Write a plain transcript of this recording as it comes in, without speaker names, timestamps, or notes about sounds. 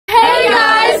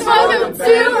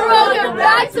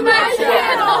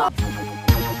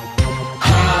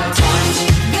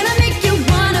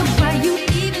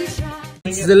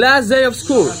the last day of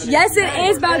school. Yes, it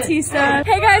is, Bautista.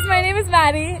 Hey guys, my name is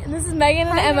Maddie, and this is Megan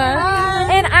and Emma.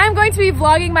 And I'm going to be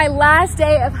vlogging my last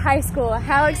day of high school.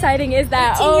 How exciting is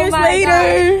that? 15 years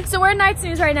later. God. So we're in Nights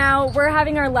News right now. We're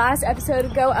having our last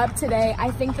episode go up today.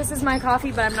 I think this is my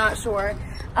coffee, but I'm not sure.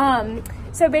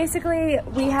 So basically,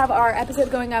 we have our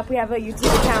episode going up. We have a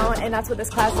YouTube account, and that's what this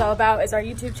class is all about, is our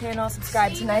YouTube channel.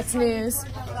 Subscribe to Nights News.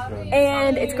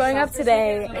 And it's going up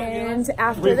today. And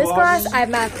after this class, I have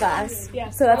math class.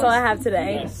 So that's all I have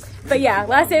today. But yeah,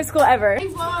 last day of school ever.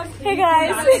 Hey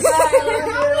guys.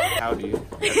 Howdy,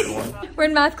 everyone. We're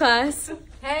in math class.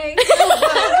 Hey.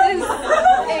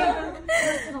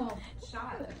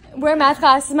 We're in math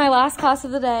class. This is my last class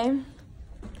of the day.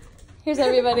 Here's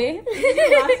everybody.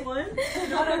 Last one?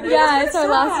 Yeah, it's our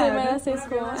last day, my last day of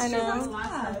school. I know.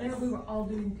 We were all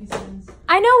doing PCNs.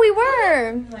 I know we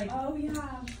were. Like, oh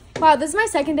yeah. Wow, this is my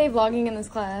second day vlogging in this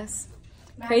class.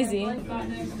 Crazy. We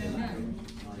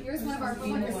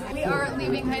are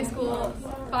leaving high school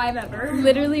 5 ever.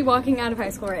 Literally walking out of high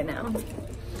school right now.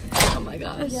 Oh my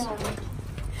gosh.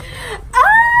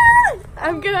 Ah!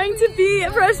 I'm going to be a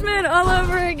freshman all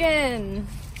over again.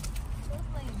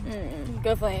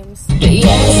 Go Flames.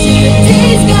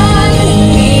 Yesterday's gone,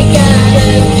 we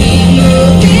gotta keep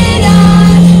moving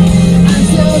on. I'm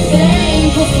so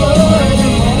thankful for the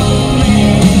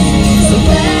moment, so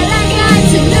glad I got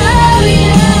to know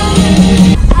you.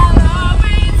 I'll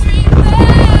always remember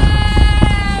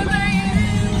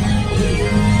you.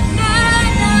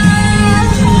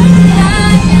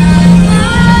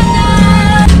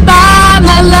 Bye,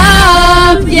 my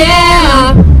love,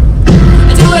 yeah.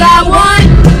 Do what I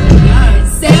want.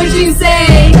 Say what you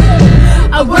say.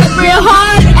 I work real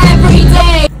hard every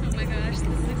day. Oh my gosh,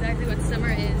 this is exactly what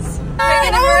summer is.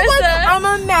 I'm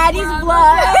on Maddie's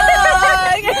vlog.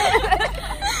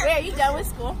 Wait, are you done with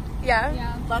school?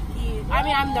 Yeah. Lucky. I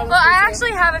mean, I'm done with Well, school I too.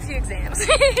 actually have a few exams,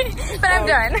 but I'm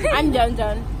done. I'm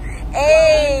done.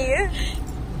 Hey.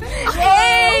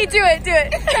 Hey, do it.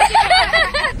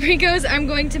 Rico's, I'm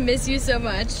going to miss you so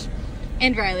much.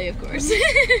 And Riley, of course.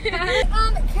 Can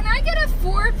I get a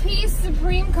 4-piece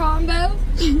Supreme combo?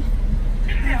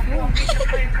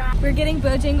 We're getting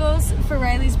Bojangles for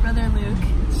Riley's brother, Luke.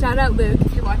 Shout out, Luke.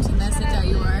 If you're watching this, I doubt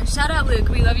you are. Shout out, Luke.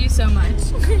 We love you so much.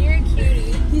 You're a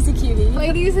cutie. He's a cutie.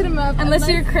 Please hit him up. Unless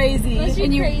you're crazy unless you're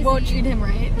and you crazy. won't treat him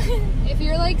right. If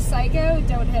you're like psycho,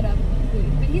 don't hit up Luke.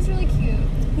 But he's really cute.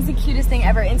 He's the cutest thing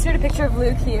ever. Insert a picture of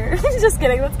Luke here. Just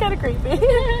kidding, that's kind of creepy.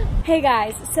 Hey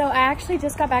guys, so I actually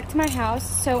just got back to my house.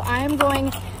 So I'm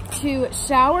going to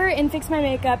shower and fix my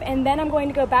makeup, and then I'm going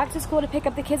to go back to school to pick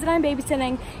up the kids that I'm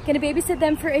babysitting. Gonna babysit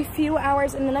them for a few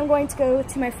hours, and then I'm going to go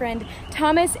to my friend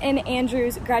Thomas and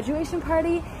Andrew's graduation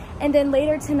party. And then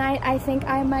later tonight, I think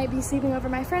I might be sleeping over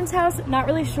my friend's house. Not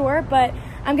really sure, but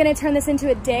I'm gonna turn this into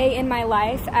a day in my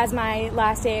life as my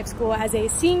last day of school as a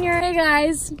senior. Hey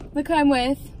guys, look who I'm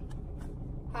with.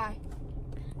 Hi.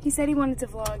 He said he wanted to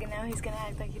vlog, and now he's gonna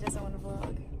act like he doesn't want to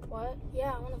vlog. What?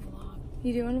 Yeah, I want to vlog.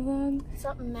 You do want to vlog? What's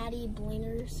up,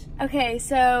 Madiblainers? Okay,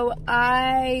 so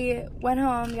I went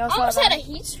home. Y'all I saw almost that. had a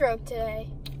heat stroke today.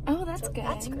 Oh, that's So good.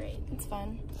 that's great. It's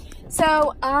fun.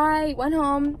 So I went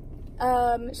home,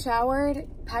 showered,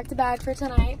 packed a bag for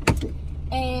tonight,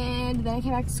 and then I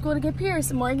came back to school to get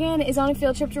Pierce. Morgan is on a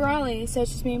field trip to Raleigh, so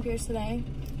it's just me and Pierce today.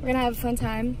 We're gonna have a fun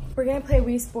time. We're gonna play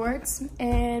Wii Sports,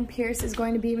 and Pierce is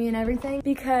going to beat me in everything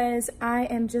because I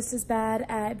am just as bad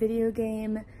at video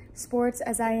game sports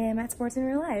as I am at sports in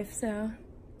real life, so.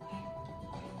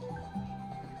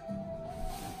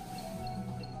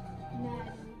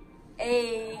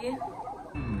 Hey.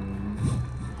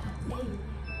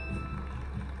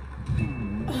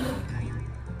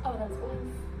 Oh, that's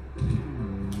fun.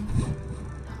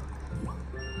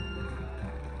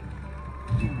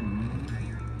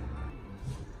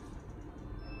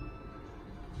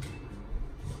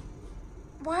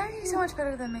 Why are you so much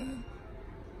better than me?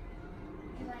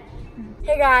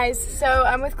 Hey guys, so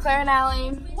I'm with Claire and Allie.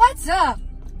 What's up?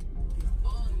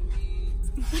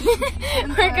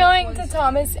 We're going to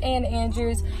Thomas and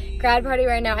Andrew's grad party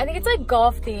right now. I think it's like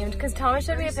golf themed because Thomas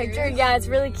showed me a picture. Yeah, it's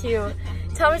really cute.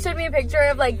 Thomas showed me a picture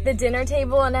of like the dinner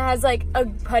table, and it has like a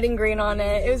putting green on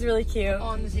it. It was really cute.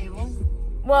 On the table.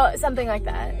 Well, something like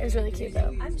that. It was really cute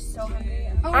though. I'm so hungry.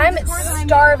 Oh, I'm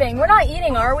starving. We're not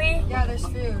eating, are we? Yeah, there's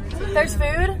food. There's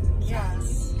food?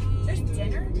 Yes. There's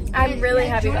dinner? I'm really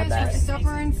happy about that.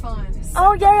 Supper and fun.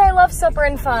 Oh yay, I love supper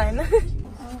and fun.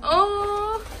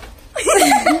 Oh.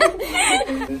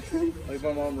 Like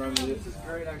my mom runs it. This is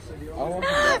great, actually.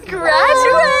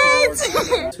 Graduate!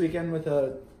 This weekend with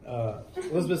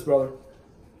Elizabeth's brother.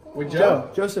 With Joe.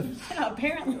 Joseph.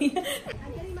 Apparently.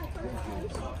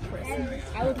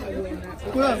 I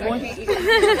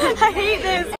hate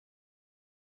this.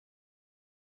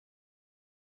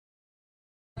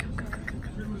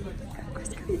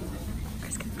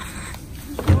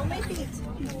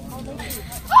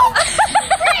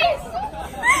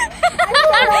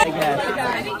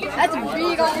 That's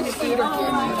big on the skater.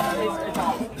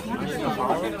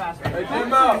 Hey,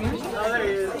 Jimbo. Oh, there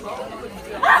he is.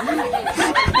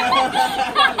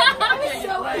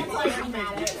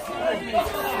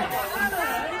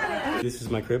 This is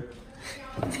my crib.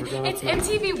 It's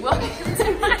MTV Welcome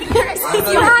to my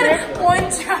house. You had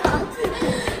one job.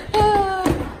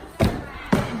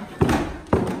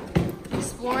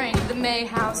 Exploring the May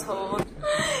household.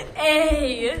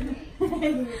 Hey.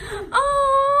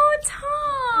 Oh,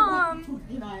 Tom.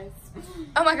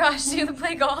 Oh my gosh, do you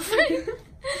play golf?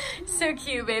 So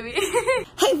cute, baby.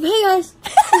 Hey guys.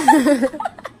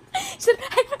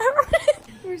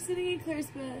 We're sitting in Claire's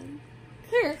bed.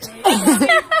 Here.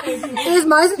 It was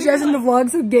my suggestion to vlog,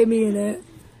 so get me in it.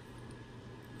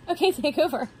 Okay, take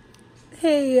over.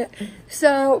 Hey,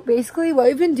 so basically what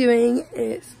we've been doing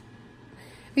is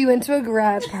we went to a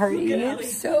grad party. It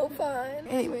was so fun.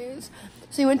 Anyways,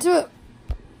 so we went to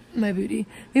my booty.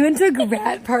 We went to a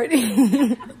grad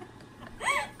party.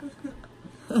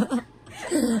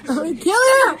 I'm gonna kill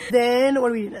you! Then what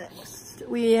do we do next?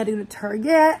 We had to go to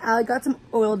Target. I got some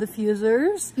oil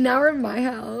diffusers. Now we're in my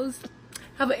house.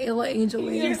 Have an little angel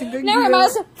wings. Now we're in my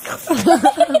house.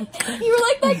 You were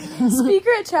like that speaker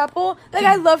at chapel. Like,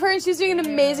 I love her and she's doing an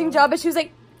amazing job, but she was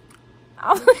like,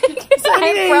 I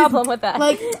have a problem with that.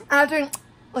 Like, after,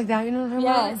 like that, you know what I'm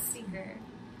Yes.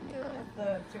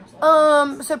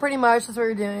 So pretty much that's what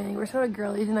we're doing. We're sort of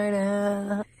girly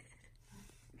tonight.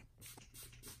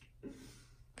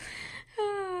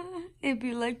 It'd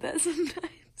be like that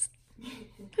sometimes.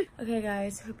 Okay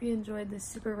guys, hope you enjoyed this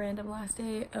super random last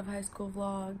day of high school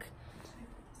vlog.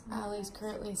 Allie's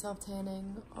currently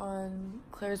self-tanning on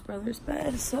Claire's brother's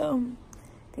bed, so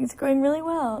things are going really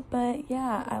well. But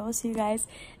yeah, I will see you guys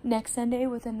next Sunday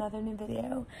with another new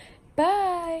video.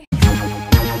 Bye!